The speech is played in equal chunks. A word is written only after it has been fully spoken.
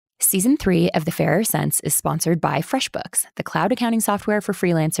Season 3 of The Fairer Cents is sponsored by FreshBooks, the cloud accounting software for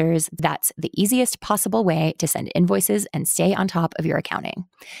freelancers that's the easiest possible way to send invoices and stay on top of your accounting.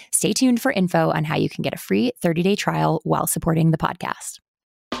 Stay tuned for info on how you can get a free 30-day trial while supporting the podcast.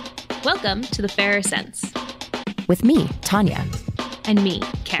 Welcome to The Fairer Cents. With me, Tanja. And me,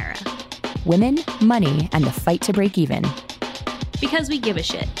 Kara. Women, money, and the fight to break even. Because we give a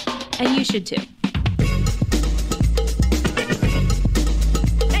shit. And you should too.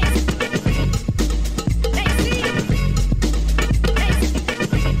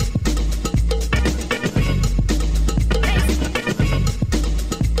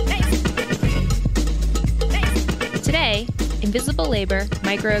 Today, invisible labor,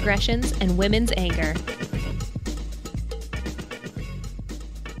 microaggressions, and women's anger.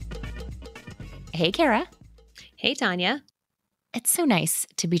 Hey, Kara. Hey, Tanja. It's so nice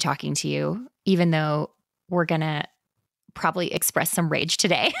to be talking to you, even though we're going to probably express some rage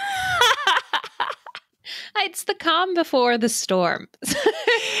today. It's the calm before the storm.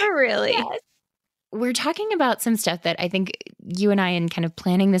 Really. Yes. We're talking about some stuff that I think you and I, in kind of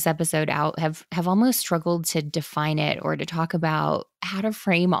planning this episode out, have almost struggled to define it or to talk about how to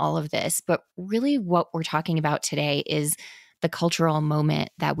frame all of this. But really what we're talking about today is the cultural moment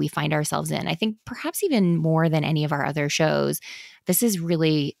that we find ourselves in. I think perhaps even more than any of our other shows, this is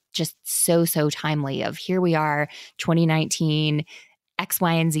really just so timely of here we are, 2019, X,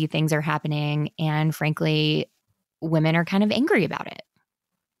 Y, and Z things are happening. And frankly, women are kind of angry about it.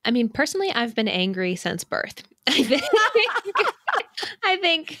 I mean, personally, I've been angry since birth. I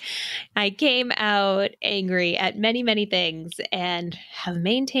think I came out angry at many things and have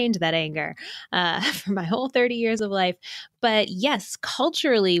maintained that anger for my whole 30 years of life. But yes,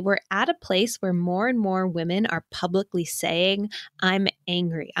 culturally, we're at a place where more and more women are publicly saying, I'm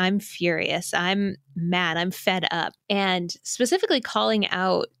angry, I'm furious, I'm mad, I'm fed up, and specifically calling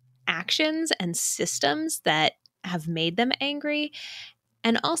out actions and systems that have made them angry.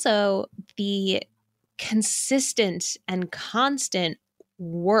 And also the consistent and constant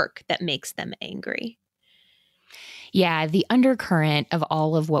work that makes them angry. Yeah, the undercurrent of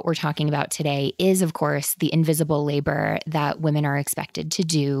all of what we're talking about today is, of course, the invisible labor that women are expected to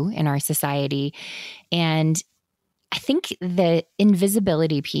do in our society. And I think the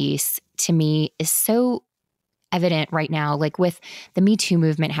invisibility piece to me is so evident right now, like with the Me Too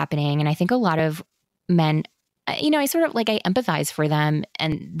movement happening. And I think a lot of men, I sort of I empathize for them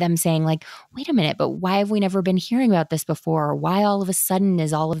and them saying like, wait a minute, but why have we never been hearing about this before? Why all of a sudden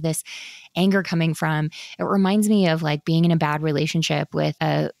is all of this anger coming from? It reminds me of like being in a bad relationship with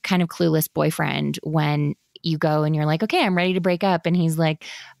a kind of clueless boyfriend when you go and you're like, okay, I'm ready to break up. And he's like,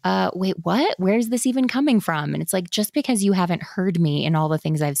 wait, what? Where's this even coming from? And it's like, just because you haven't heard me in all the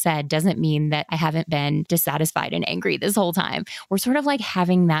things I've said doesn't mean that I haven't been dissatisfied and angry this whole time. We're sort of like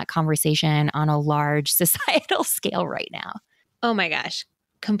having that conversation on a large societal scale right now. Oh my gosh.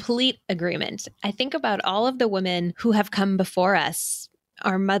 Complete agreement. I think about all of the women who have come before us,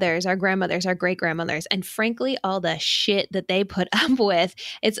 our mothers, our grandmothers, our great-grandmothers, and frankly, all the shit that they put up with.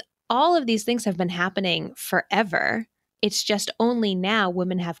 All of these things have been happening forever. It's just only now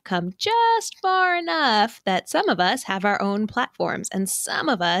women have come just far enough that some of us have our own platforms and some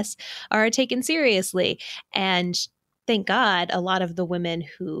of us are taken seriously. And thank God, a lot of the women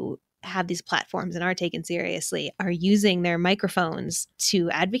who have these platforms and are taken seriously are using their microphones to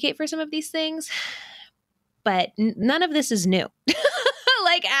advocate for some of these things. But none of this is new.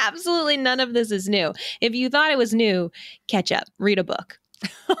 Like, absolutely none of this is new. If you thought it was new, catch up, read a book.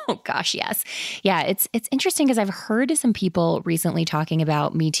 Oh gosh, yes. Yeah, it's interesting because I've heard some people recently talking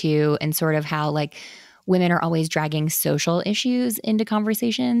about Me Too and sort of how like women are always dragging social issues into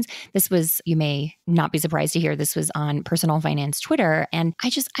conversations. This was, you may not be surprised to hear, this was on Personal Finance Twitter. And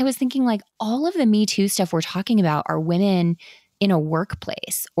I was thinking like all of the Me Too stuff we're talking about are women in a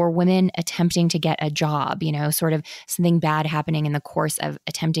workplace or women attempting to get a job, sort of something bad happening in the course of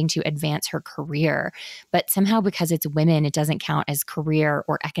attempting to advance her career. But somehow because it's women, it doesn't count as career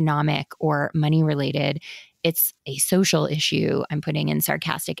or economic or money related. It's a social issue. I'm putting in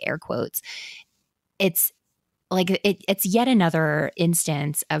sarcastic air quotes. It's like it's yet another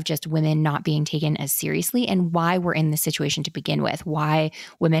instance of just women not being taken as seriously and why we're in this situation to begin with, why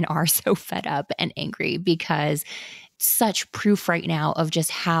women are so fed up and angry, because such proof right now of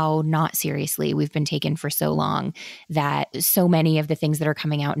just how not seriously we've been taken for so long, that so many of the things that are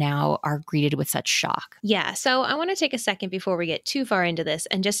coming out now are greeted with such shock. Yeah. So I want to take a second before we get too far into this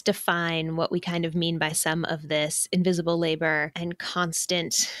and just define what we kind of mean by some of this invisible labor and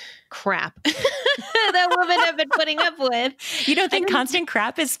constant crap that women have been putting up with. You don't think constant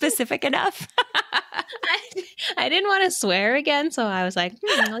crap is specific enough? I didn't want to swear again, so I was like,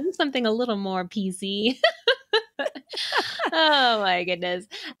 I'll use something a little more PC. Oh my goodness.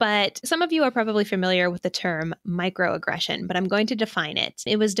 But some of you are probably familiar with the term microaggression, but I'm going to define it.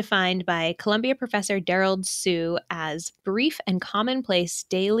 It was defined by Columbia professor Darrell Sue as brief and commonplace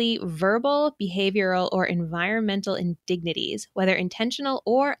daily verbal, behavioral, or environmental indignities, whether intentional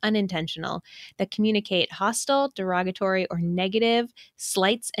or unintentional, that communicate hostile, derogatory, or negative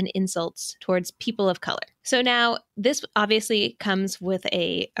slights and insults towards people of color. So now this obviously comes with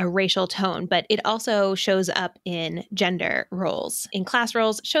a racial tone, but it also shows up in gender roles. In class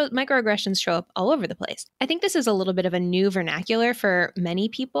roles, microaggressions show up all over the place. I think this is a little bit of a new vernacular for many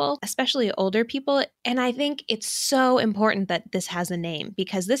people, especially older people. And I think it's so important that this has a name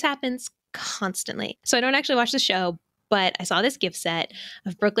because this happens constantly. So I don't actually watch the show, but I saw this gift set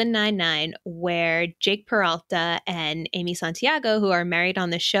of Brooklyn Nine-Nine where Jake Peralta and Amy Santiago, who are married on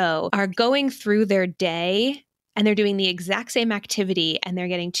the show, are going through their day and they're doing the exact same activity and they're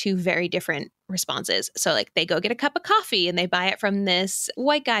getting two very different responses. So like they go get a cup of coffee and they buy it from this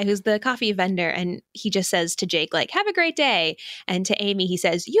white guy who's the coffee vendor. And he just says to Jake, like, have a great day. And to Amy, he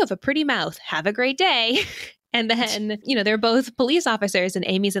says, you have a pretty mouth. Have a great day. And then, they're both police officers and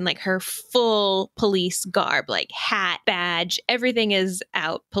Amy's in like her full police garb, like hat, badge, everything is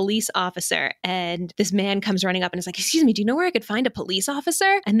out, police officer. And this man comes running up and is like, excuse me, do you know where I could find a police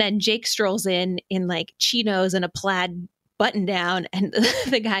officer? And then Jake strolls in like chinos and a plaid button down. And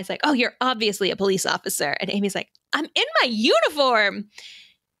the guy's like, oh, you're obviously a police officer. And Amy's like, I'm in my uniform.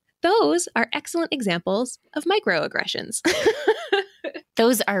 Those are excellent examples of microaggressions.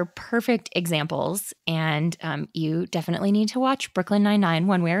 Those are perfect examples. And you definitely need to watch Brooklyn Nine-Nine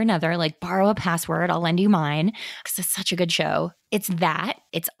one way or another. Like, borrow a password. I'll lend you mine because it's such a good show. It's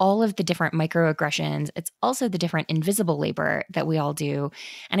all of the different microaggressions. It's also the different invisible labor that we all do.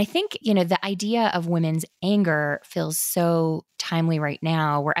 And I think, the idea of women's anger feels so timely right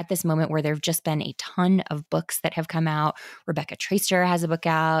now. We're at this moment where there have just been a ton of books that have come out. Rebecca Traister has a book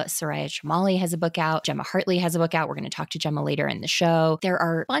out. Soraya Chemaly has a book out. Gemma Hartley has a book out. We're going to talk to Gemma later in the show. There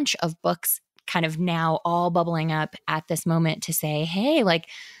are a bunch of books kind of now all bubbling up at this moment to say, hey, like,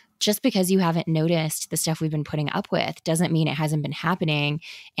 just because you haven't noticed the stuff we've been putting up with doesn't mean it hasn't been happening.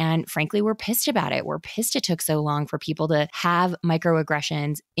 And frankly, we're pissed about it. We're pissed it took so long for people to have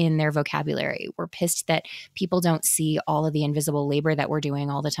microaggressions in their vocabulary. We're pissed that people don't see all of the invisible labor that we're doing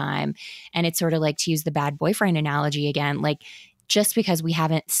all the time. And it's sort of like, to use the bad boyfriend analogy again, like, just because we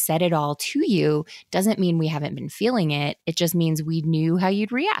haven't said it all to you doesn't mean we haven't been feeling it. It just means we knew how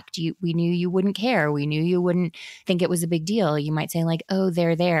you'd react. We knew you wouldn't care. We knew you wouldn't think it was a big deal. You might say like, oh,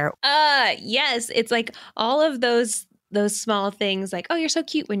 they're there. Yes. It's like all of those small things like, oh, you're so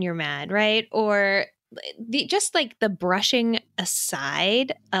cute when you're mad, right? Or just like the brushing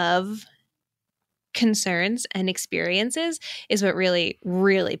aside of concerns and experiences is what really,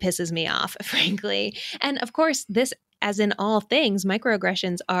 really pisses me off, frankly. And of course, this, as in all things,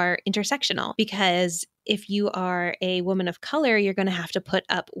 microaggressions are intersectional because if you are a woman of color, you're going to have to put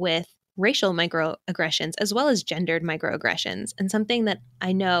up with racial microaggressions as well as gendered microaggressions. And something that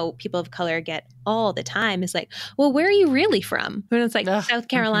I know people of color get all the time is like, well, where are you really from? And it's like South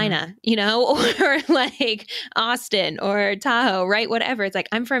Carolina, or like Austin or Tahoe, right? Whatever. It's like,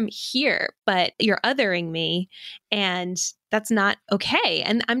 I'm from here, but you're othering me and that's not okay.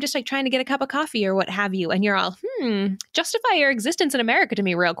 And I'm just like trying to get a cup of coffee or what have you. And you're all, justify your existence in America to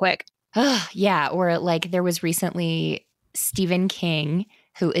me real quick. Yeah. Or like there was recently Stephen King,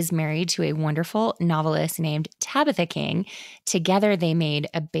 who is married to a wonderful novelist named Tabitha King. Together, they made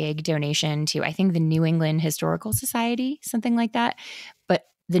a big donation to, I think, the New England Historical Society, something like that. But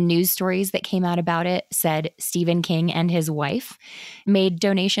the news stories that came out about it said Stephen King and his wife made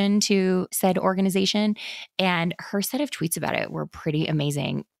donation to said organization. And her set of tweets about it were pretty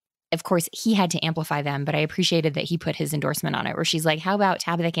amazing. Of course, he had to amplify them, but I appreciated that he put his endorsement on it, where she's like, how about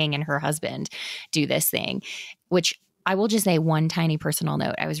Tabitha King and her husband do this thing? Which I will just say one tiny personal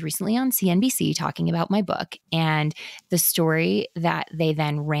note. I was recently on CNBC talking about my book, and the story that they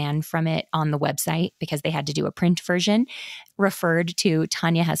then ran from it on the website, because they had to do a print version, referred to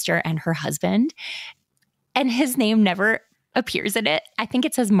Tanja Hester and her husband. And his name never appears in it. I think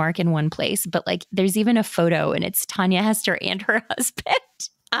it says Mark in one place, but like there's even a photo and it's Tanja Hester and her husband.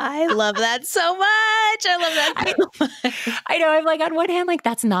 I love that so much. I love that so much. I know. I'm like, on one hand, like,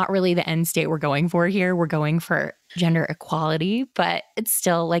 that's not really the end state we're going for here. We're going for gender equality, but it's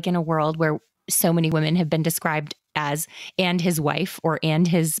still like in a world where so many women have been described as and his wife or and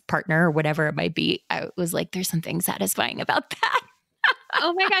his partner or whatever it might be. I was like, there's something satisfying about that.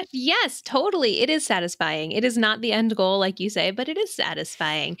 Oh my gosh. Yes, totally. It is satisfying. It is not the end goal, like you say, but it is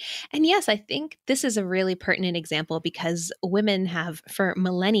satisfying. And yes, I think this is a really pertinent example because women have, for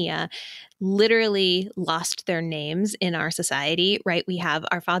millennia, literally lost their names in our society, right? We have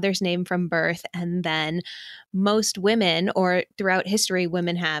our father's name from birth, and then most women, or throughout history,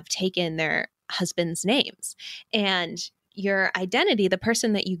 women have taken their husband's names. And your identity, the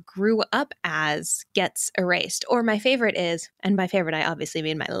person that you grew up as, gets erased. Or my favorite is, and by favorite, I obviously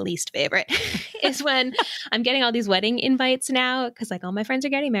mean my least favorite, is when I'm getting all these wedding invites now, because like all my friends are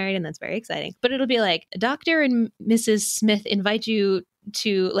getting married and that's very exciting. But it'll be like, Dr. and Mrs. Smith invite you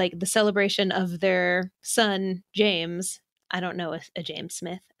to like the celebration of their son, James. I don't know a James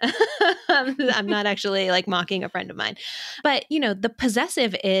Smith. I'm not actually like mocking a friend of mine. But, you know, the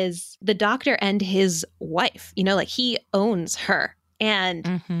possessive is the doctor and his wife, you know, like he owns her.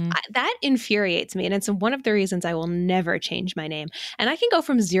 And that infuriates me. And it's one of the reasons I will never change my name. And I can go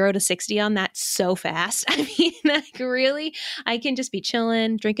from 0 to 60 on that so fast. I mean, like really, I can just be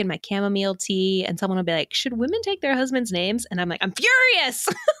chilling, drinking my chamomile tea. And someone will be like, should women take their husband's names? And I'm like, I'm furious.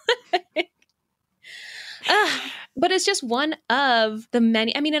 But it's just one of the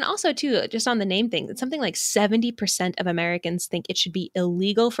many. I mean, and also too, just on the name thing, it's something like 70% of Americans think it should be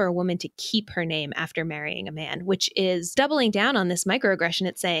illegal for a woman to keep her name after marrying a man, which is doubling down on this microaggression.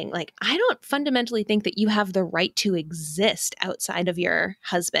 It's saying like, I don't fundamentally think that you have the right to exist outside of your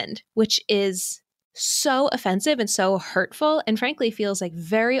husband, which is so offensive and so hurtful, and frankly feels like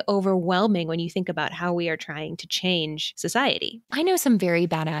very overwhelming when you think about how we are trying to change society. I know some very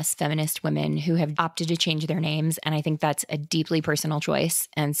badass feminist women who have opted to change their names, and I think that's a deeply personal choice.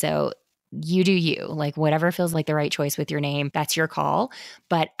 And so you do you, like whatever feels like the right choice with your name, that's your call.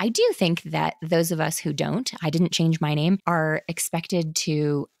 But I do think that those of us who don't, I didn't change my name, are expected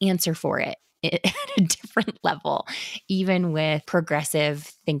to answer for it at a different level, even with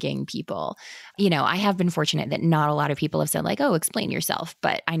progressive thinking people. You know, I have been fortunate that not a lot of people have said like, oh, explain yourself.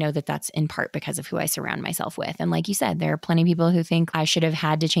 But I know that that's in part because of who I surround myself with. And like you said, there are plenty of people who think I should have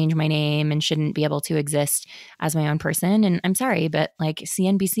had to change my name and shouldn't be able to exist as my own person. And I'm sorry, but like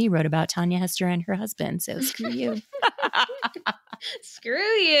CNBC wrote about Tanja Hester and her husband. So screw you. Screw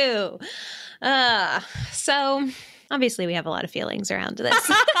you. So obviously we have a lot of feelings around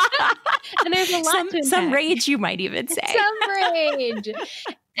this. And there's a lot some rage, you might even say. Some rage.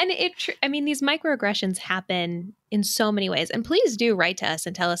 And I mean, these microaggressions happen in so many ways. And please do write to us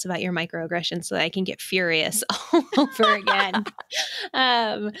and tell us about your microaggressions so that I can get furious all over again.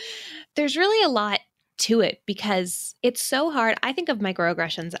 There's really a lot to it because it's so hard. I think of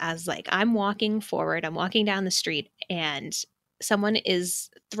microaggressions as like, I'm walking forward, I'm walking down the street, and someone is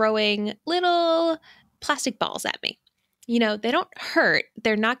throwing little plastic balls at me. You know, they don't hurt.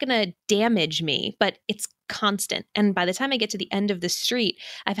 They're not going to damage me, but it's constant. And by the time I get to the end of the street,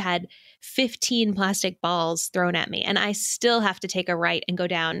 I've had 15 plastic balls thrown at me, and I still have to take a right and go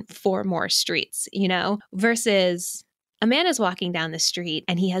down 4 more streets, you know, versus a man is walking down the street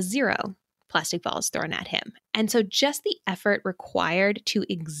and he has 0 plastic balls thrown at him. And so just the effort required to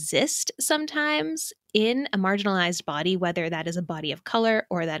exist sometimes in a marginalized body, whether that is a body of color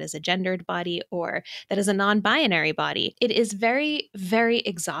or that is a gendered body or that is a non-binary body, it is very, very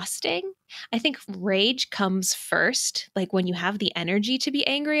exhausting. I think rage comes first. Like when you have the energy to be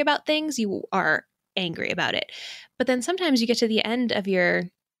angry about things, you are angry about it. But then sometimes you get to the end of your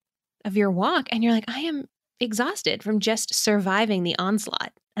walk and you're like, I am exhausted from just surviving the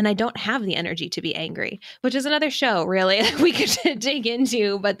onslaught. And I don't have the energy to be angry, which is another show, really, that we could dig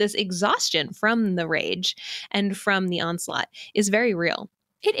into. But this exhaustion from the rage and from the onslaught is very real.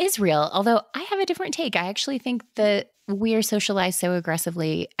 It is real, although I have a different take. I actually think that we are socialized so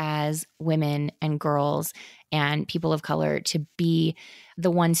aggressively as women and girls and people of color to be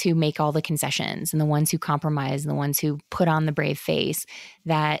the ones who make all the concessions and the ones who compromise and the ones who put on the brave face,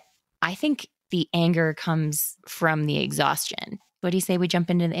 that I think the anger comes from the exhaustion. What do you say we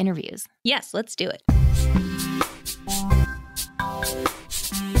jump into the interviews? Yes, let's do it.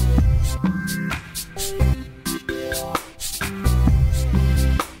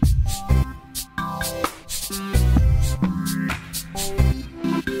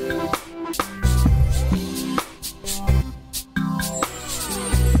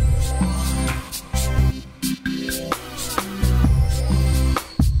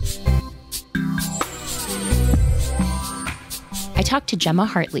 I talked to Gemma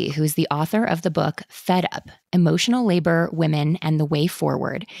Hartley, who's the author of the book Fed Up: Emotional Labor, Women, and the Way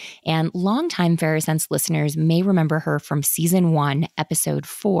Forward. And longtime Fairer Sense listeners may remember her from season 1, episode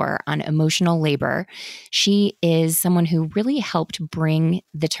 4 on emotional labor. She is someone who really helped bring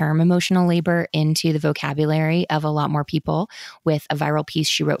the term emotional labor into the vocabulary of a lot more people with a viral piece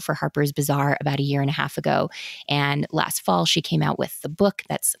she wrote for Harper's Bazaar about a year and a half ago. And last fall, she came out with the book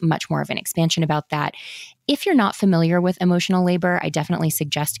that's much more of an expansion about that. If you're not familiar with emotional labor, I definitely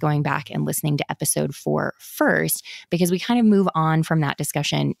suggest going back and listening to episode 4 first, because we kind of move on from that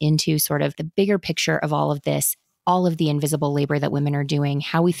discussion into sort of the bigger picture of all of this, all of the invisible labor that women are doing,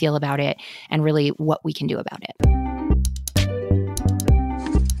 how we feel about it, and really what we can do about it.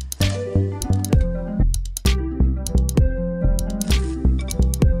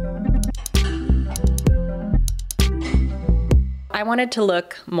 I wanted to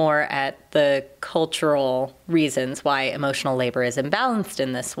look more at the cultural reasons why emotional labor is imbalanced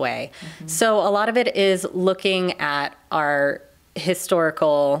in this way. Mm-hmm. So a lot of it is looking at our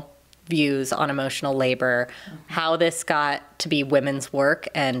historical views on emotional labor, how this got to be women's work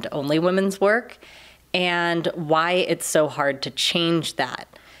and only women's work, and why it's so hard to change that.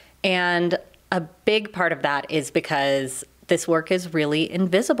 And a big part of that is because this work is really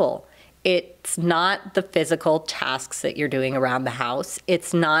invisible. It's not the physical tasks that you're doing around the house.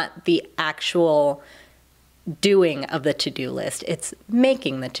 It's not the actual doing of the to-do list. It's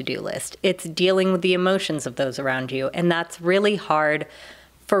making the to-do list. It's dealing with the emotions of those around you. And that's really hard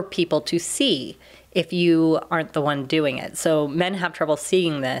for people to see if you aren't the one doing it. So men have trouble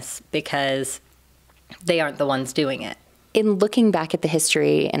seeing this because they aren't the ones doing it. In looking back at the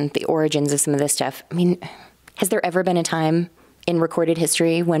history and the origins of some of this stuff, I mean, has there ever been a time in recorded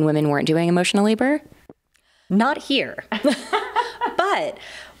history when women weren't doing emotional labor? Not here. But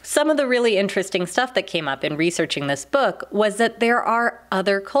some of the really interesting stuff that came up in researching this book was that there are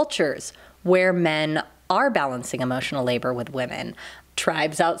other cultures where men are balancing emotional labor with women.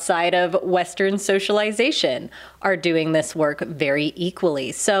 Tribes outside of Western socialization are doing this work very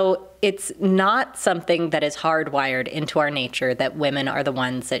equally. So it's not something that is hardwired into our nature that women are the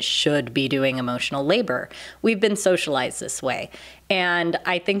ones that should be doing emotional labor. We've been socialized this way. And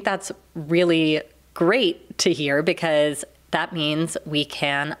I think that's really great to hear, because that means we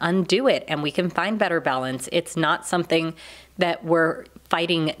can undo it and we can find better balance. It's not something that we're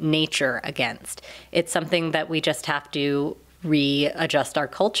fighting nature against. It's something that we just have to readjust our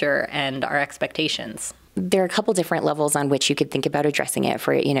culture and our expectations. There are a couple different levels on which you could think about addressing it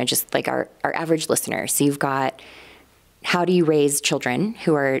for, just like our average listener. So you've got, how do you raise children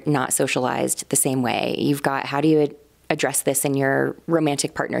who are not socialized the same way? You've got, how do you address this in your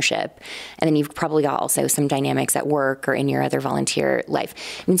romantic partnership? And then you've probably got also some dynamics at work or in your other volunteer life.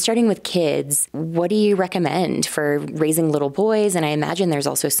 I mean, starting with kids, what do you recommend for raising little boys? And I imagine there's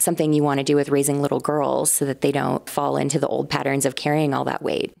also something you want to do with raising little girls so that they don't fall into the old patterns of carrying all that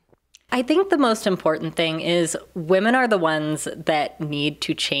weight. I think the most important thing is women are the ones that need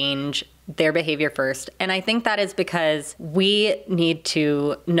to change their behavior first. And I think that is because we need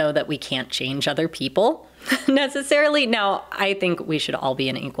to know that we can't change other people necessarily. Now, I think we should all be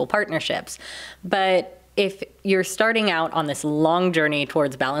in equal partnerships. But if you're starting out on this long journey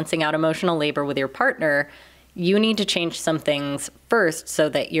towards balancing out emotional labor with your partner, you need to change some things first so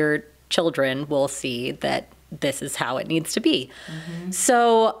that your children will see that this is how it needs to be. Mm-hmm.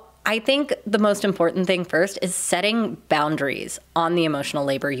 So I think the most important thing first is setting boundaries on the emotional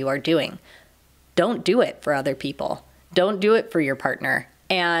labor you are doing. Don't do it for other people. Don't do it for your partner.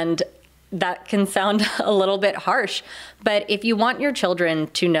 And that can sound a little bit harsh, but if you want your children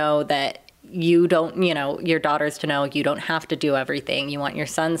to know that you don't, your daughters to know you don't have to do everything, you want your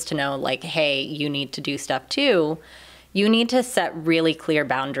sons to know, like, hey, you need to do stuff too, you need to set really clear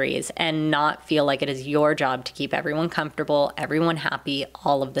boundaries and not feel like it is your job to keep everyone comfortable, everyone happy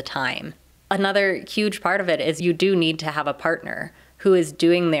all of the time. Another huge part of it is you do need to have a partner who is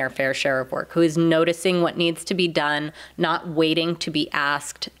doing their fair share of work, who is noticing what needs to be done, not waiting to be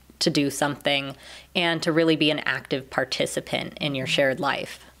asked to do something, and to really be an active participant in your shared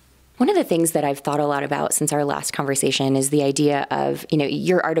life. One of the things that I've thought a lot about since our last conversation is the idea of,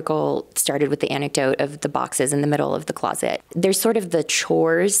 your article started with the anecdote of the boxes in the middle of the closet. There's sort of the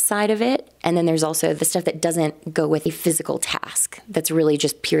chores side of it, and then there's also the stuff that doesn't go with a physical task that's really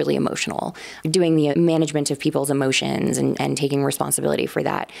just purely emotional, doing the management of people's emotions and taking responsibility for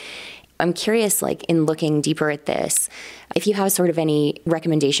that. I'm curious, in looking deeper at this, if you have sort of any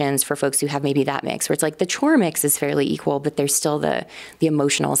recommendations for folks who have maybe that mix, where it's the chore mix is fairly equal, but there's still the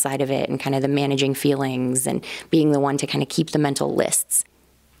emotional side of it and kind of the managing feelings and being the one to kind of keep the mental lists.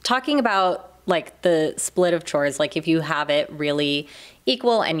 Talking about like the split of chores, like if you have it really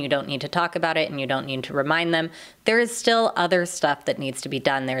equal and you don't need to talk about it and you don't need to remind them, there is still other stuff that needs to be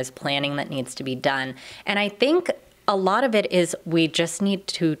done. There is planning that needs to be done. And I think a lot of it is we just need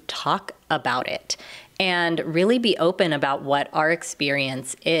to talk about it and really be open about what our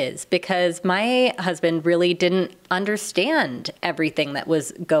experience is, because my husband really didn't understand everything that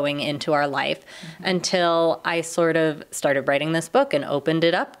was going into our life until I sort of started writing this book and opened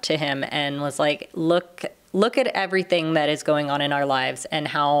it up to him and was like, look at everything that is going on in our lives and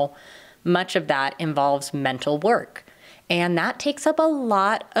how much of that involves mental work. And that takes up a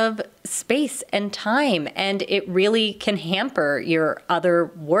lot of space and time, and it really can hamper your other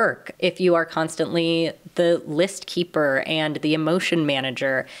work if you are constantly the list keeper and the emotion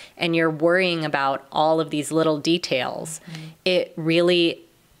manager and you're worrying about all of these little details. It really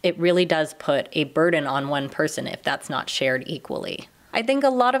does put a burden on one person if that's not shared equally. I think a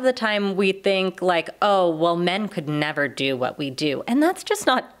lot of the time we think like, oh, well, men could never do what we do. And that's just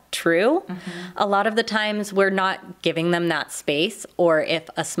not true. A lot of the times we're not giving them that space, or if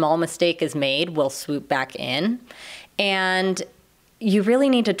a small mistake is made, we'll swoop back in. And you really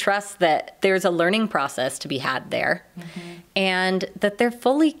need to trust that there's a learning process to be had there and that they're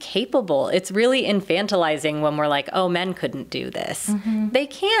fully capable. It's really infantilizing when we're like, oh, men couldn't do this. They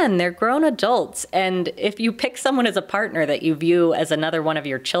can. They're grown adults. And if you pick someone as a partner that you view as another one of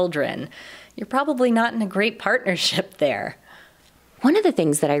your children, you're probably not in a great partnership there. One of the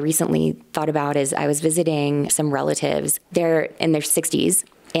things that I recently thought about is I was visiting some relatives. They're in their 60s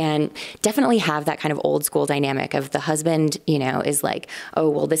and definitely have that kind of old school dynamic of the husband, you know, is like, oh,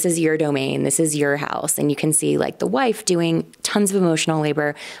 well, this is your domain. This is your house. And you can see like the wife doing tons of emotional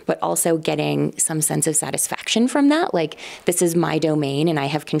labor, but also getting some sense of satisfaction from that. Like, this is my domain and I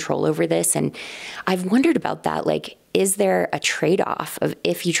have control over this. And I've wondered about that. Like, is there a trade-off of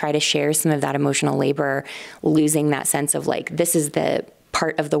if you try to share some of that emotional labor, losing that sense of like, this is the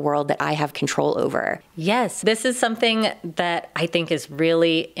part of the world that I have control over? Yes, this is something that I think is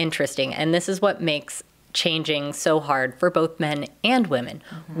really interesting. And this is what makes changing so hard for both men and women.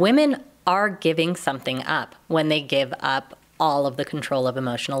 Women are giving something up when they give up all of the control of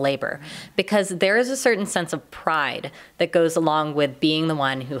emotional labor, because there is a certain sense of pride that goes along with being the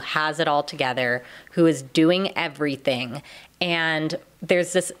one who has it all together, who is doing everything. And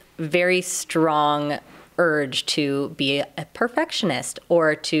there's this very strong urge to be a perfectionist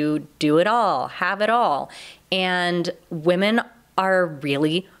or to do it all, have it all. And women are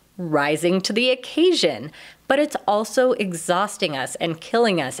really rising to the occasion, but it's also exhausting us and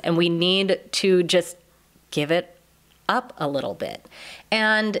killing us. And we need to just give it up a little bit.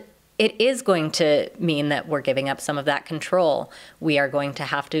 And it is going to mean that we're giving up some of that control. We are going to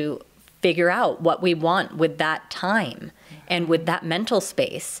have to figure out what we want with that time and with that mental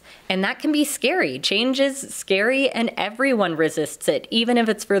space. And that can be scary. Change is scary and everyone resists it, even if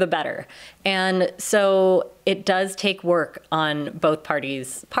it's for the better. And so it does take work on both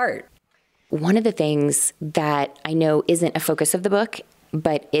parties' part. One of the things that I know isn't a focus of the book,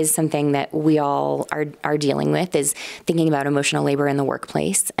 but is something that we all are dealing with, is thinking about emotional labor in the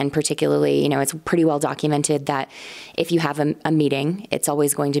workplace. And particularly, you know, it's pretty well documented that if you have a meeting, it's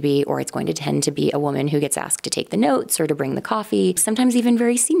always going to be, or it's going to tend to be, a woman who gets asked to take the notes or to bring the coffee, sometimes even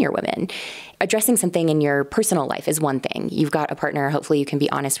very senior women. Addressing something in your personal life is one thing. You've got a partner, hopefully you can be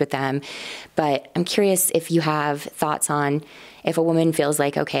honest with them. But I'm curious if you have thoughts on if a woman feels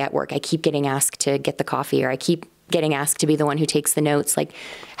like, okay, at work, I keep getting asked to get the coffee, or I keep getting asked to be the one who takes the notes, like,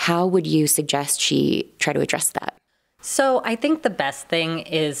 how would you suggest she try to address that? So I think the best thing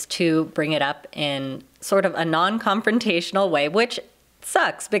is to bring it up in sort of a non-confrontational way, which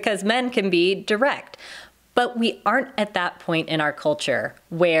sucks because men can be direct. But we aren't at that point in our culture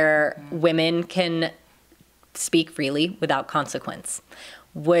where women can speak freely without consequence,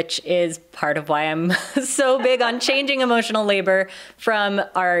 which is part of why I'm so big on changing emotional labor from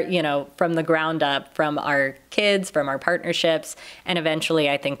our, you know, from the ground up, from our kids, from our partnerships. And eventually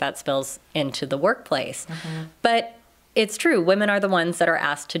I think that spills into the workplace. But it's true. Women are the ones that are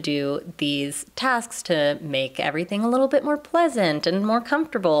asked to do these tasks to make everything a little bit more pleasant and more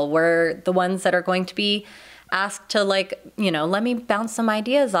comfortable. We're the ones that are going to be asked to, like, you know, let me bounce some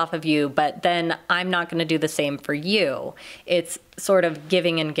ideas off of you, but then I'm not going to do the same for you. It's sort of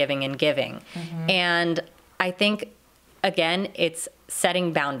giving and giving and giving. And I think, again, it's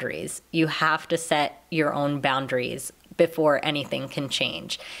setting boundaries. You have to set your own boundaries before anything can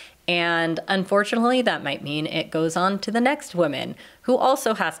change. And unfortunately, that might mean it goes on to the next woman who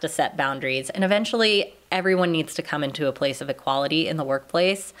also has to set boundaries. And eventually, everyone needs to come into a place of equality in the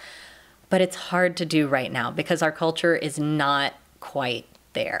workplace. But it's hard to do right now because our culture is not quite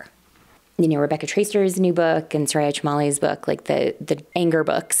there. Rebecca Traister's new book and Soraya Chemaly's book, like the anger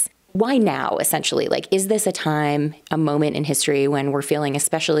books. Why now, essentially? Like, is this a time, a moment in history when we're feeling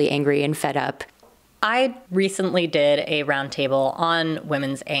especially angry and fed up? I recently did a roundtable on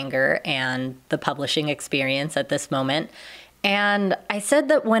women's anger and the publishing experience at this moment. And I said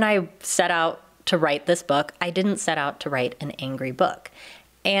that when I set out to write this book, I didn't set out to write an angry book.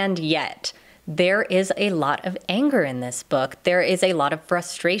 And yet, there is a lot of anger in this book. There is a lot of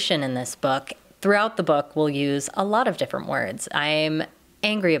frustration in this book. Throughout the book, we'll use a lot of different words. I'm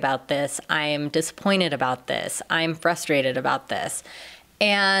angry about this. I'm disappointed about this. I'm frustrated about this.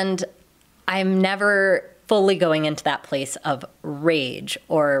 And I'm never fully going into that place of rage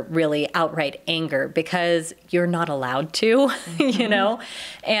or really outright anger because you're not allowed to, you know?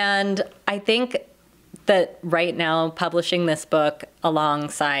 And I think that right now, publishing this book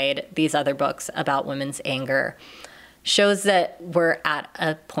alongside these other books about women's anger shows that we're at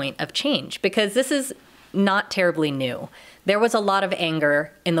a point of change because this is not terribly new. There was a lot of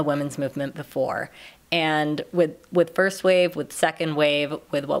anger in the women's movement before. And with first wave, with second wave,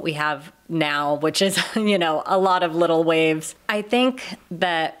 with what we have now, which is, a lot of little waves, I think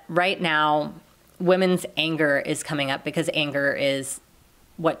that right now, women's anger is coming up because anger is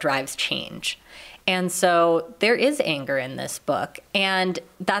what drives change. And so there is anger in this book. And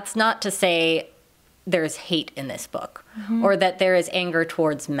that's not to say there's hate in this book or that there is anger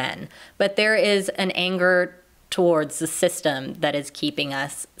towards men, but there is an anger towards the system that is keeping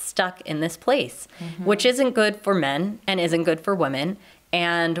us stuck in this place, which isn't good for men and isn't good for women.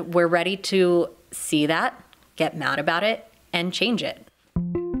 And we're ready to see that, get mad about it, and change it.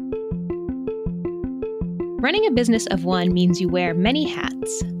 Running a business of one means you wear many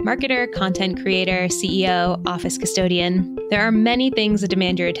hats: marketer, content creator, CEO, office custodian. There are many things that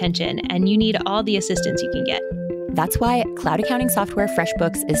demand your attention, and you need all the assistance you can get. That's why cloud accounting software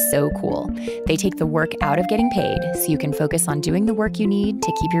FreshBooks is so cool. They take the work out of getting paid so you can focus on doing the work you need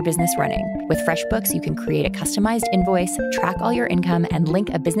to keep your business running. With FreshBooks, you can create a customized invoice, track all your income, and link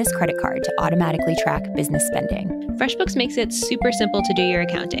a business credit card to automatically track business spending. FreshBooks makes it super simple to do your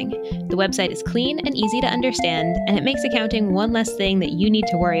accounting. The website is clean and easy to understand, and it makes accounting one less thing that you need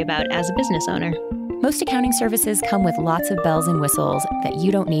to worry about as a business owner. Most accounting services come with lots of bells and whistles that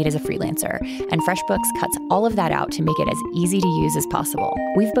you don't need as a freelancer, and FreshBooks cuts all of that out to make it as easy to use as possible.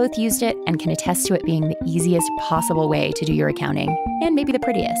 We've both used it and can attest to it being the easiest possible way to do your accounting, and maybe the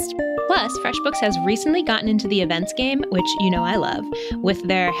prettiest. Plus, FreshBooks has recently gotten into the events game, which I love, with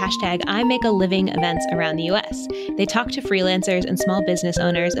their hashtag #IMakeALiving events around the US. They talk to freelancers and small business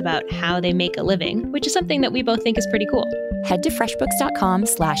owners about how they make a living, which is something that we both think is pretty cool. Head to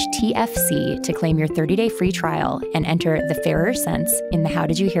freshbooks.com/TFC to claim your 30-day free trial and enter the fairer cents in the How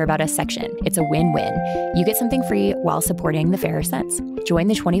Did You Hear About Us section. It's a win-win. You get something free while supporting the fairer cents. Join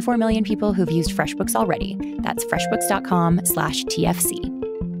the 24 million people who've used FreshBooks already. That's freshbooks.com/TFC.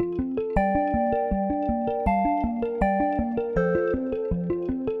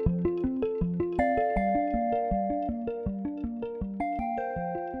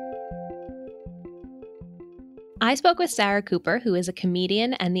 I spoke with Sarah Cooper, who is a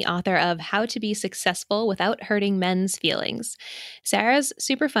comedian and the author of How to Be Successful Without Hurting Men's Feelings. Sarah's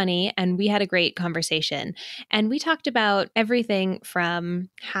super funny, and we had a great conversation. And we talked about everything from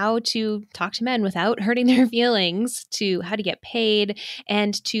how to talk to men without hurting their feelings, to how to get paid,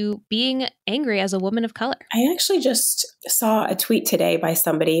 and to being angry as a woman of color. I actually just saw a tweet today by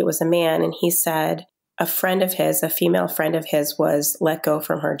somebody. It was a man, and he said a friend of his, a female friend of his, was let go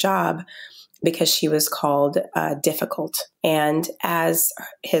from her job because she was called difficult. And as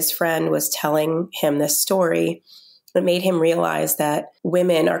his friend was telling him this story, it made him realize that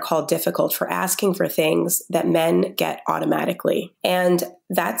women are called difficult for asking for things that men get automatically. And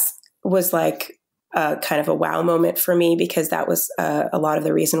that was like kind of a wow moment for me, because that was a lot of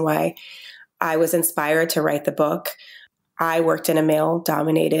the reason why I was inspired to write the book. I worked in a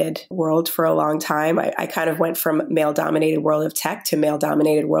male-dominated world for a long time. I kind of went from male-dominated world of tech to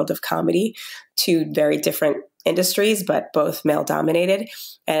male-dominated world of comedy, two very different industries, but both male-dominated.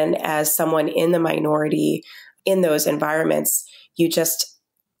 And as someone in the minority in those environments, you just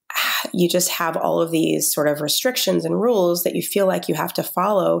have all of these sort of restrictions and rules that you feel like you have to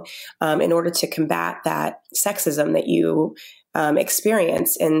follow in order to combat that sexism that you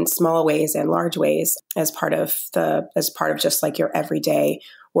experience in small ways and large ways as part of just like your everyday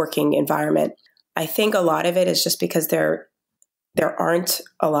working environment. I think a lot of it is just because there aren't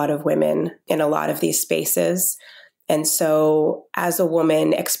a lot of women in a lot of these spaces. And so as a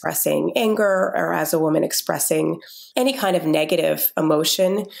woman expressing anger or as a woman expressing any kind of negative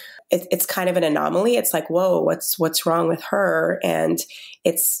emotion, it's kind of an anomaly. It's like, whoa, what's wrong with her? And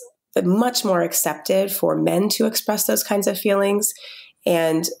it's much more accepted for men to express those kinds of feelings.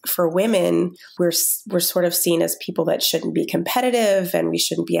 And for women, we're sort of seen as people that shouldn't be competitive and we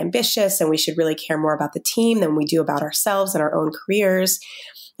shouldn't be ambitious and we should really care more about the team than we do about ourselves and our own careers.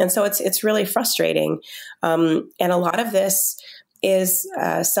 And so it's really frustrating. And a lot of this is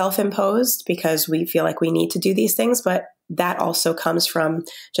self-imposed because we feel like we need to do these things, but that also comes from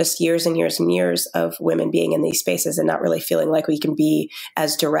just years and years and years of women being in these spaces and not really feeling like we can be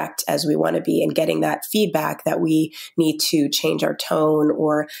as direct as we want to be and getting that feedback that we need to change our tone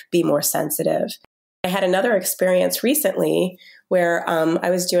or be more sensitive. I had another experience recently where I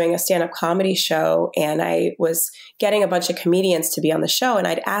was doing a stand-up comedy show and I was getting a bunch of comedians to be on the show. And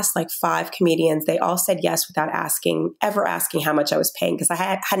I'd asked like 5 comedians. They all said yes without ever asking how much I was paying because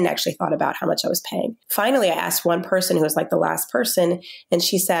I hadn't actually thought about how much I was paying. Finally, I asked one person who was like the last person and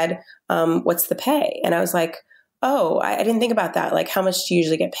she said, what's the pay? And I was like, oh, I didn't think about that. Like, how much do you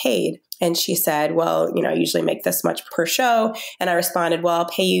usually get paid? And she said, well, I usually make this much per show. And I responded, well, I'll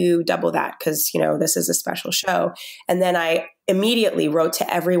pay you double that because, this is a special show. And then I immediately wrote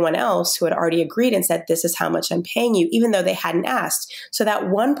to everyone else who had already agreed and said, this is how much I'm paying you, even though they hadn't asked. So that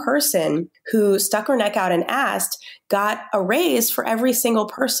one person who stuck her neck out and asked got a raise for every single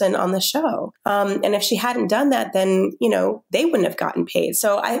person on the show. And if she hadn't done that, then, they wouldn't have gotten paid.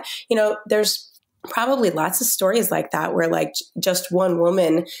 So there's probably lots of stories like that where like just one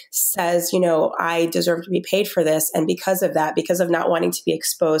woman says, I deserve to be paid for this. And because of that, because of not wanting to be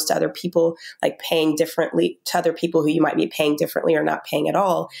exposed to other people, like paying differently to other people who you might be paying differently or not paying at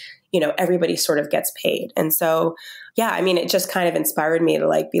all, everybody sort of gets paid. And so, yeah, it just kind of inspired me to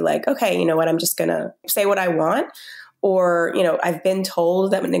like, be like, okay, you know what, I'm just going to say what I want. Or, I've been told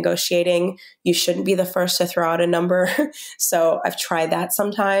that when negotiating, you shouldn't be the first to throw out a number. So I've tried that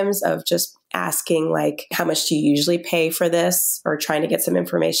sometimes of just asking like, how much do you usually pay for this? Or trying to get some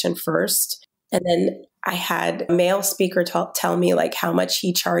information first. And then I had a male speaker tell me like how much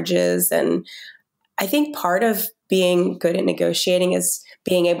he charges. And I think part of being good at negotiating is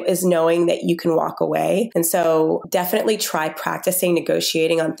knowing that you can walk away. And so definitely try practicing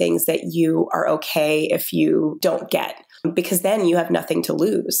negotiating on things that you are okay if you don't get, because then you have nothing to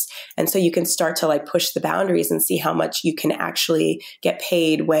lose. And so you can start to like push the boundaries and see how much you can actually get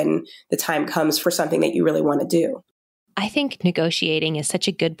paid when the time comes for something that you really want to do. I think negotiating is such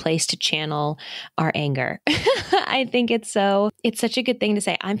a good place to channel our anger. I think it's such a good thing to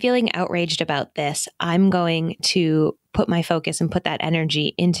say, I'm feeling outraged about this. I'm going to put my focus and put that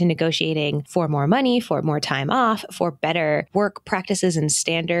energy into negotiating for more money, for more time off, for better work practices and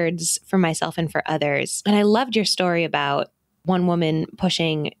standards for myself and for others. And I loved your story about one woman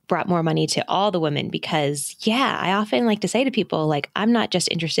pushing brought more money to all the women because, I often like to say to people, like, I'm not just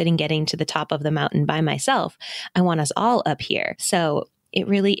interested in getting to the top of the mountain by myself. I want us all up here. So it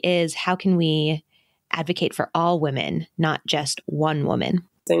really is, how can we advocate for all women, not just one woman?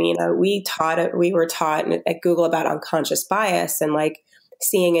 We were taught at Google about unconscious bias and like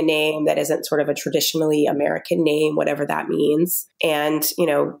seeing a name that isn't sort of a traditionally American name, whatever that means, and,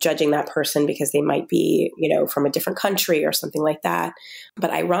 judging that person because they might be, from a different country or something like that.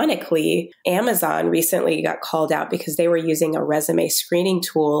 But ironically, Amazon recently got called out because they were using a resume screening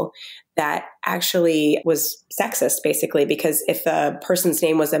tool that actually was sexist, basically, because if a person's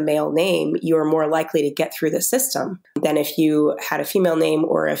name was a male name, you were more likely to get through the system than if you had a female name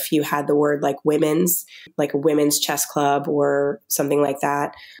or if you had the word like women's, like a women's chess club or something like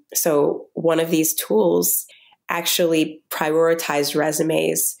that. So one of these tools actually prioritized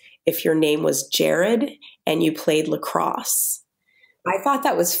resumes if your name was Jared and you played lacrosse. I thought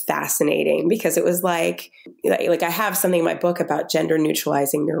that was fascinating because it was like I have something in my book about gender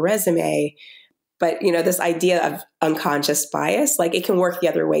neutralizing your resume, but this idea of unconscious bias, like it can work the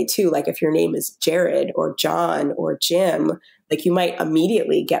other way too. Like if your name is Jared or John or Jim, like you might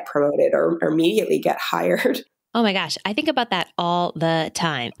immediately get promoted or immediately get hired. Oh my gosh, I think about that all the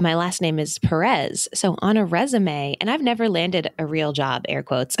time. My last name is Perez. So on a resume, and I've never landed a real job, air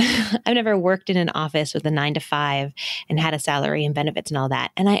quotes. I've never worked in an office with a 9 to 5 and had a salary and benefits and all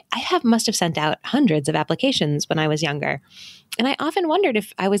that. And I must have sent out hundreds of applications when I was younger. And I often wondered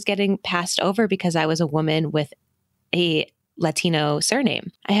if I was getting passed over because I was a woman with a Latino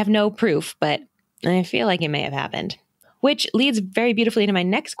surname. I have no proof, but I feel like it may have happened. Which leads very beautifully to my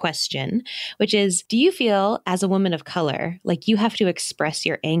next question, which is, do you feel as a woman of color, like you have to express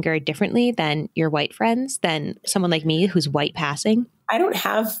your anger differently than your white friends, than someone like me who's white passing? I don't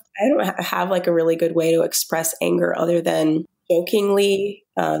have like a really good way to express anger other than jokingly,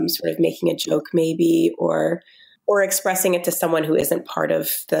 sort of making a joke maybe, or expressing it to someone who isn't part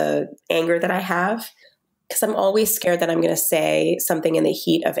of the anger that I have. because I'm always scared that I'm going to say something in the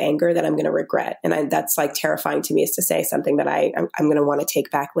heat of anger that I'm going to regret. And that's like terrifying to me, is to say something that I'm going to want to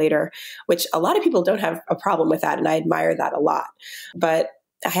take back later, which a lot of people don't have a problem with that. And I admire that a lot. But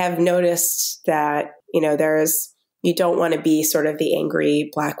I have noticed that, you don't want to be sort of the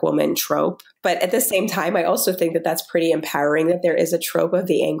angry Black woman trope. But at the same time, I also think that that's pretty empowering that there is a trope of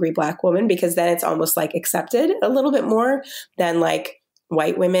the angry Black woman, because then it's almost like accepted a little bit more than like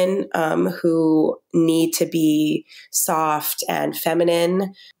white women who need to be soft and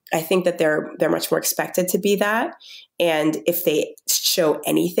feminine. I think that they're much more expected to be that. And if they show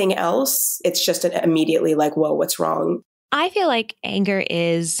anything else, it's just immediately like, whoa, what's wrong? I feel like anger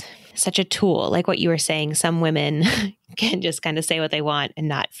is such a tool. Like what you were saying, some women can just kind of say what they want and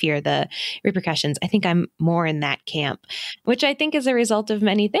not fear the repercussions. I think I'm more in that camp, which I think is a result of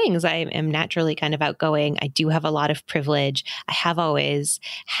many things. I am naturally kind of outgoing. I do have a lot of privilege. I have always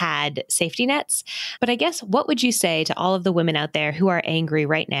had safety nets. But I guess, what would you say to all of the women out there who are angry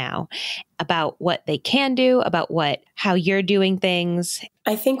right now about what they can do, about how you're doing things?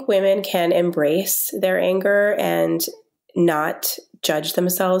 I think women can embrace their anger and not judge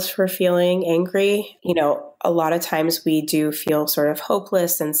themselves for feeling angry. A lot of times we do feel sort of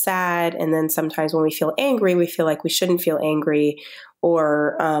hopeless and sad. And then sometimes when we feel angry, we feel like we shouldn't feel angry.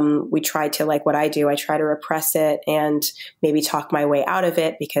 Or we try to, like what I do, I try to repress it and maybe talk my way out of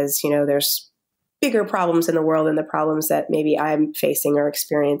it because, there's bigger problems in the world than the problems that maybe I'm facing or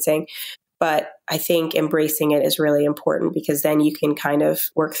experiencing. But I think embracing it is really important, because then you can kind of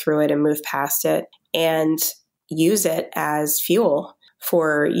work through it and move past it and use it as fuel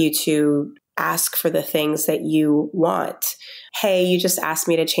for you to ask for the things that you want. Hey, you just asked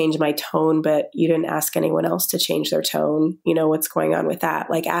me to change my tone, but you didn't ask anyone else to change their tone. What's going on with that?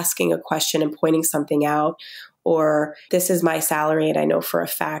 Like asking a question and pointing something out, or this is my salary and I know for a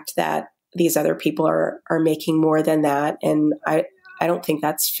fact that these other people are making more than that. And I don't think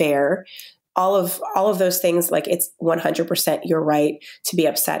that's fair. All of those things, like it's 100% you're right to be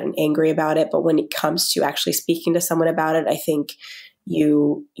upset and angry about it. But when it comes to actually speaking to someone about it, I think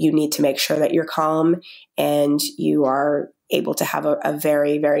you need to make sure that you're calm and you are able to have a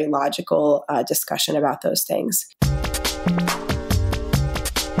very, very logical discussion about those things.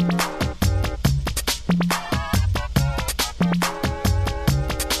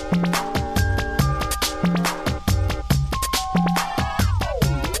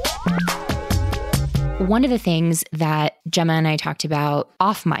 One of the things that Gemma and I talked about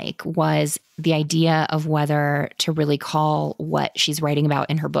off mic was the idea of whether to really call what she's writing about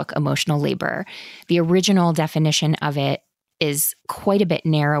in her book emotional labor. The original definition of it is quite a bit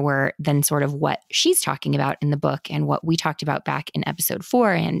narrower than sort of what she's talking about in the book and what we talked about back in episode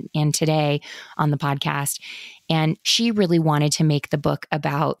 4 and today on the podcast. And she really wanted to make the book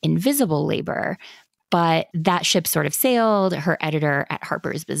about invisible labor. But that ship sort of sailed. Her editor at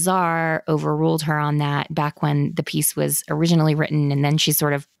Harper's Bazaar overruled her on that back when the piece was originally written. And then she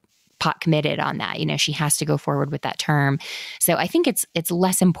sort of pot committed on that. She has to go forward with that term. So I think it's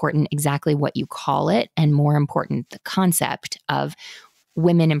less important exactly what you call it and more important the concept of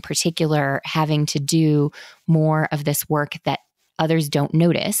women in particular having to do more of this work that others don't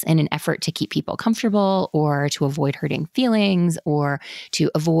notice in an effort to keep people comfortable or to avoid hurting feelings or to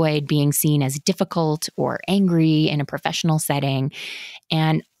avoid being seen as difficult or angry in a professional setting.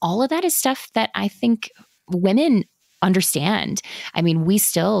 And all of that is stuff that I think women understand. I mean, we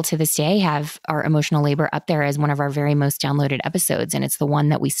still to this day have our emotional labor up there as one of our very most downloaded episodes. And it's the one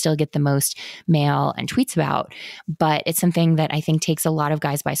that we still get the most mail and tweets about. But it's something that I think takes a lot of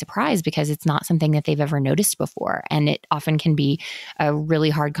guys by surprise because it's not something that they've ever noticed before. And it often can be a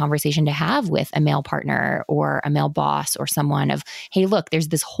really hard conversation to have with a male partner or a male boss or someone of, hey, look, there's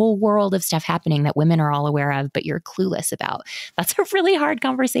this whole world of stuff happening that women are all aware of, but you're clueless about. That's a really hard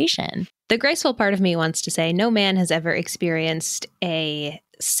conversation. The graceful part of me wants to say no man has ever experienced a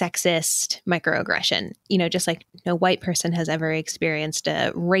sexist microaggression, just like no white person has ever experienced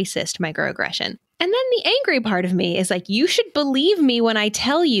a racist microaggression. And then the angry part of me is like, you should believe me when I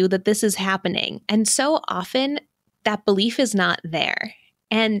tell you that this is happening. And so often that belief is not there.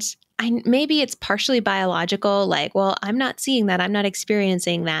 And maybe it's partially biological, like, well, I'm not seeing that. I'm not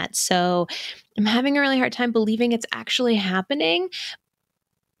experiencing that. So I'm having a really hard time believing it's actually happening.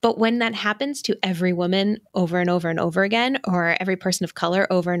 But when that happens to every woman over and over and over again, or every person of color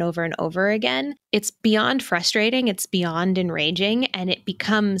over and over and over again, it's beyond frustrating, it's beyond enraging, and it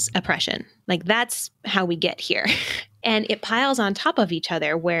becomes oppression. Like that's how we get here. And it piles on top of each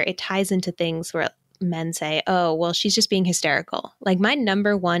other where it ties into things where men say, oh, well, she's just being hysterical. Like, my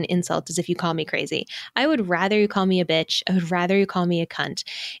number one insult is if you call me crazy. I would rather you call me a bitch. I would rather you call me a cunt.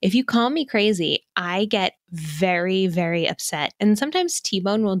 If you call me crazy, I get very, very upset. And sometimes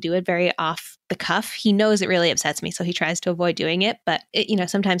T-Bone will do it very off the cuff. He knows it really upsets me, so he tries to avoid doing it. But,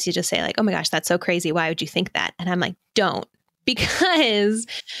 sometimes you just say like, oh my gosh, that's so crazy. Why would you think that? And I'm like, don't. Because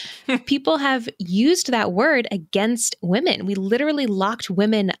people have used that word against women. We literally locked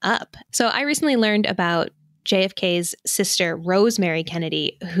women up. So I recently learned about JFK's sister, Rosemary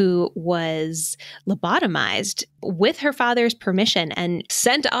Kennedy, who was lobotomized with her father's permission and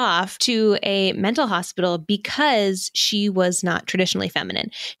sent off to a mental hospital because she was not traditionally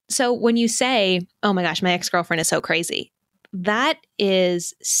feminine. So when you say, oh my gosh, my ex-girlfriend is so crazy, that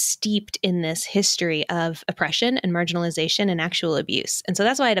is steeped in this history of oppression and marginalization and actual abuse. And so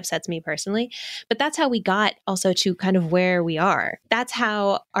that's why it upsets me personally. But that's how we got also to kind of where we are. That's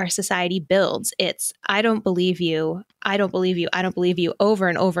how our society builds. It's, I don't believe you. I don't believe you. I don't believe you over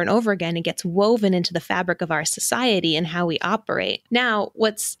and over and over again. It gets woven into the fabric of our society and how we operate. Now,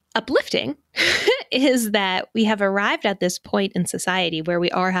 what's uplifting is that we have arrived at this point in society where we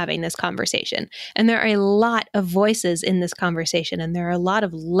are having this conversation. And there are a lot of voices in this conversation, and there are a lot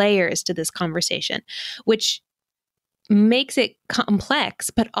of layers to this conversation, which makes it complex,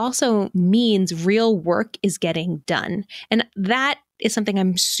 but also means real work is getting done. And that is something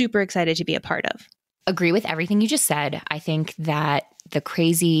I'm super excited to be a part of. Agree with everything you just said. I think that the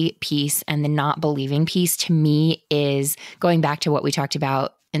crazy piece and the not believing piece to me is going back to what we talked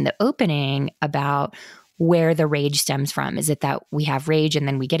about in the opening about where the rage stems from. Is it that we have rage and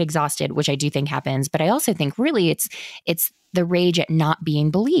then we get exhausted, which I do think happens, but I also think really it's the rage at not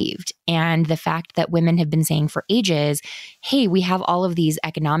being believed. And the fact that women have been saying for ages, hey, we have all of these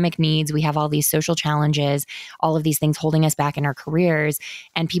economic needs, we have all these social challenges, all of these things holding us back in our careers.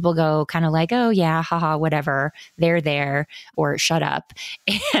 And people go kind of like, oh yeah, haha, whatever, they're there, or shut up.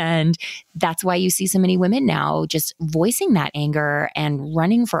 And that's why you see so many women now just voicing that anger and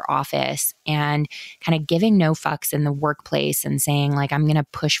running for office and kind of giving no fucks in the workplace and saying like, I'm going to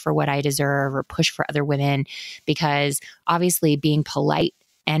push for what I deserve or push for other women, because obviously being polite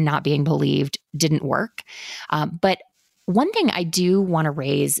and not being believed didn't work. But one thing I do want to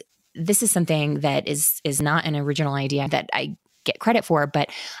raise, this is something that is not an original idea that I get credit for, but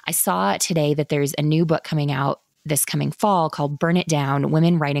I saw today that there's a new book coming out this coming fall called Burn It Down,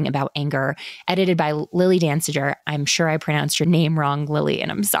 Women Writing About Anger, edited by Lilly Dancyger. I'm sure I pronounced your name wrong, Lilly,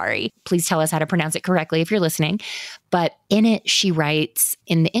 and I'm sorry. Please tell us how to pronounce it correctly if you're listening. But in it, she writes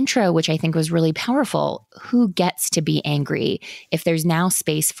in the intro, which I think was really powerful, who gets to be angry? If there's now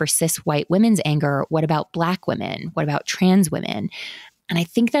space for cis white women's anger, what about Black women? What about trans women? And I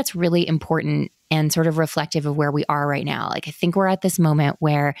think that's really important and sort of reflective of where we are right now. Like, I think we're at this moment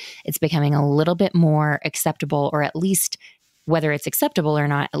where it's becoming a little bit more acceptable, or at least whether it's acceptable or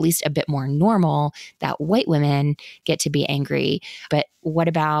not, at least a bit more normal that white women get to be angry. But what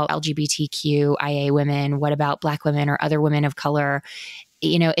about LGBTQIA women? What about Black women or other women of color?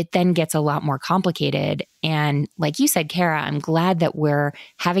 You know, it then gets a lot more complicated. And like you said, Kara, I'm glad that we're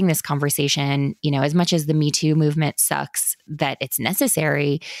having this conversation. You know, as much as the Me Too movement sucks that it's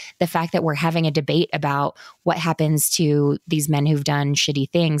necessary, the fact that we're having a debate about what happens to these men who've done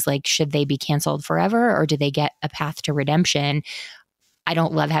shitty things, like should they be canceled forever or do they get a path to redemption? I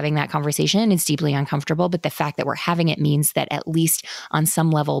don't love having that conversation. It's deeply uncomfortable, but the fact that we're having it means that at least on some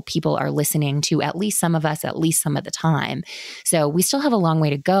level, people are listening to at least some of us, at least some of the time. So we still have a long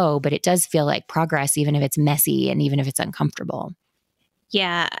way to go, but it does feel like progress, even if it's messy and even if it's uncomfortable.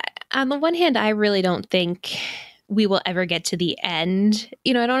 Yeah. On the one hand, I really don't think we will ever get to the end.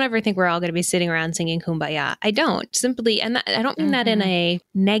 You know, I don't ever think we're all going to be sitting around singing Kumbaya. I don't. Simply, and I don't mean that in a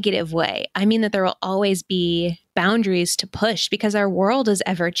negative way. I mean that there will always be boundaries to push because our world is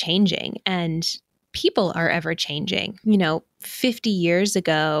ever changing and people are ever changing. You know, 50 years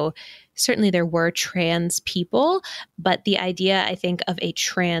ago, certainly there were trans people, but the idea, I think, of a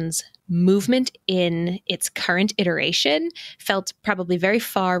trans movement in its current iteration felt probably very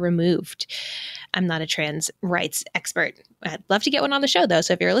far removed. I'm not a trans rights expert. I'd love to get one on the show, though.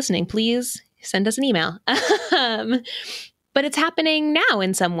 So if you're listening, please send us an email. But it's happening now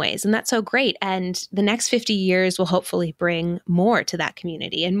in some ways, and that's so great. And the next 50 years will hopefully bring more to that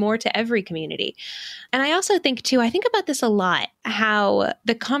community and more to every community. And I also think, too, I think about this a lot, how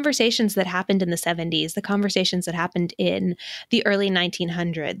the conversations that happened in the 70s, the conversations that happened in the early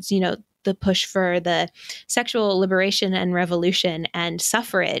 1900s, you know, the push for the sexual liberation and revolution and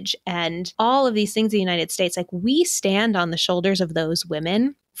suffrage and all of these things in the United States, like we stand on the shoulders of those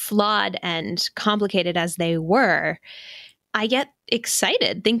women, flawed and complicated as they were. I get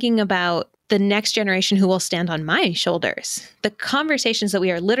excited thinking about the next generation who will stand on my shoulders. The conversations that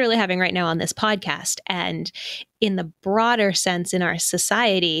we are literally having right now on this podcast and in the broader sense in our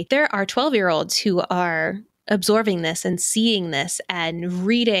society, there are 12-year-olds who are absorbing this and seeing this and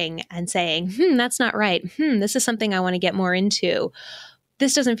reading and saying, that's not right. This is something I want to get more into.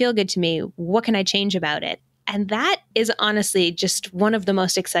 This doesn't feel good to me. What can I change about it? And that is honestly just one of the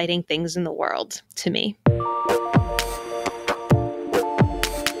most exciting things in the world to me.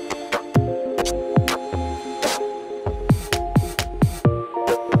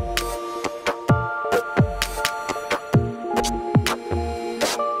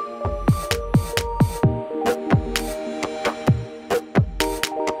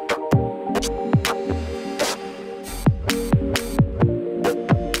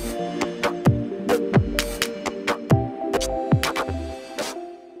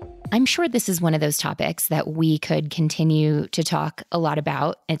 I'm sure this is one of those topics that we could continue to talk a lot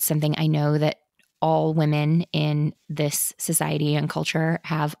about. It's something I know that all women in this society and culture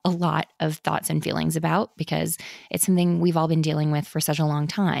have a lot of thoughts and feelings about because it's something we've all been dealing with for such a long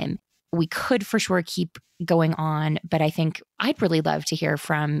time. We could for sure keep going on, but I think I'd really love to hear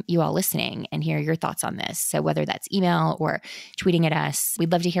from you all listening and hear your thoughts on this. So whether that's email or tweeting at us,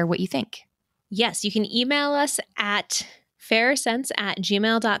 we'd love to hear what you think. Yes, you can email us at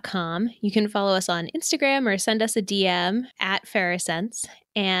fairsense@gmail.com. You can follow us on Instagram or send us a DM at Fairsense.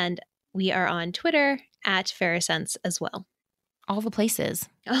 And we are on Twitter at Fairsense as well. All the places.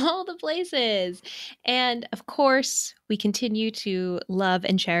 All the places. And of course, we continue to love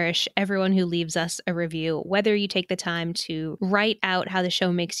and cherish everyone who leaves us a review, whether you take the time to write out how the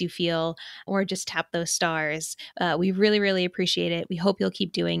show makes you feel or just tap those stars. We really, really appreciate it. We hope you'll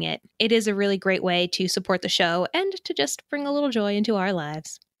keep doing it. It is a really great way to support the show and to just bring a little joy into our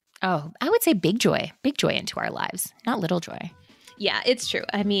lives. Oh, I would say big joy into our lives, not little joy. Yeah, it's true.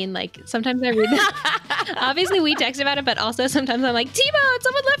 I mean, like, sometimes I read that. Obviously, we text about it, but also sometimes I'm like, T-Bone,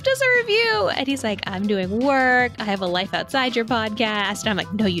 someone left us a review. And he's like, I'm doing work. I have a life outside your podcast. And I'm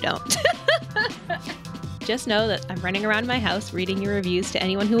like, no, you don't. Just know that I'm running around my house reading your reviews to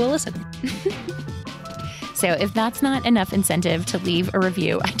anyone who will listen. So if that's not enough incentive to leave a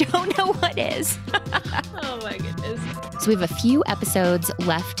review, I don't know what is. Oh my goodness. So we have a few episodes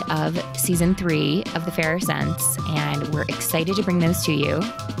left of season 3 of The Fairer Sense, and we're excited to bring those to you.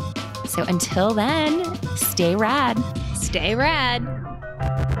 So until then, stay rad. Stay rad.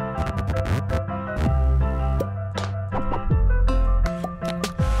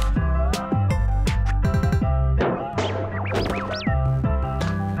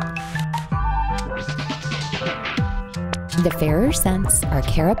 The Fairer Sense are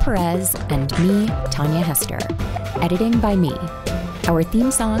Kara Perez and me, Tanja Hester. Editing by me. Our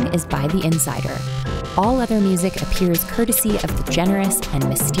theme song is by The Insider. All other music appears courtesy of the generous and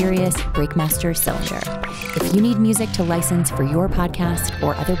mysterious Breakmaster Cylinder. If you need music to license for your podcast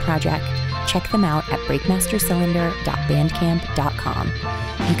or other project, check them out at breakmastercylinder.bandcamp.com.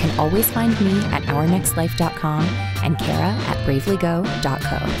 You can always find me at ournextlife.com and Kara at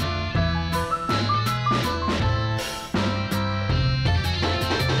bravelygo.co.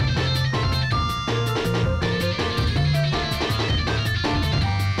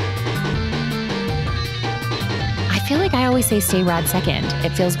 I feel like I always say stay rad second.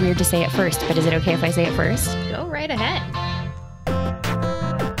 It feels weird to say it first, but is it okay if I say it first? Go right ahead.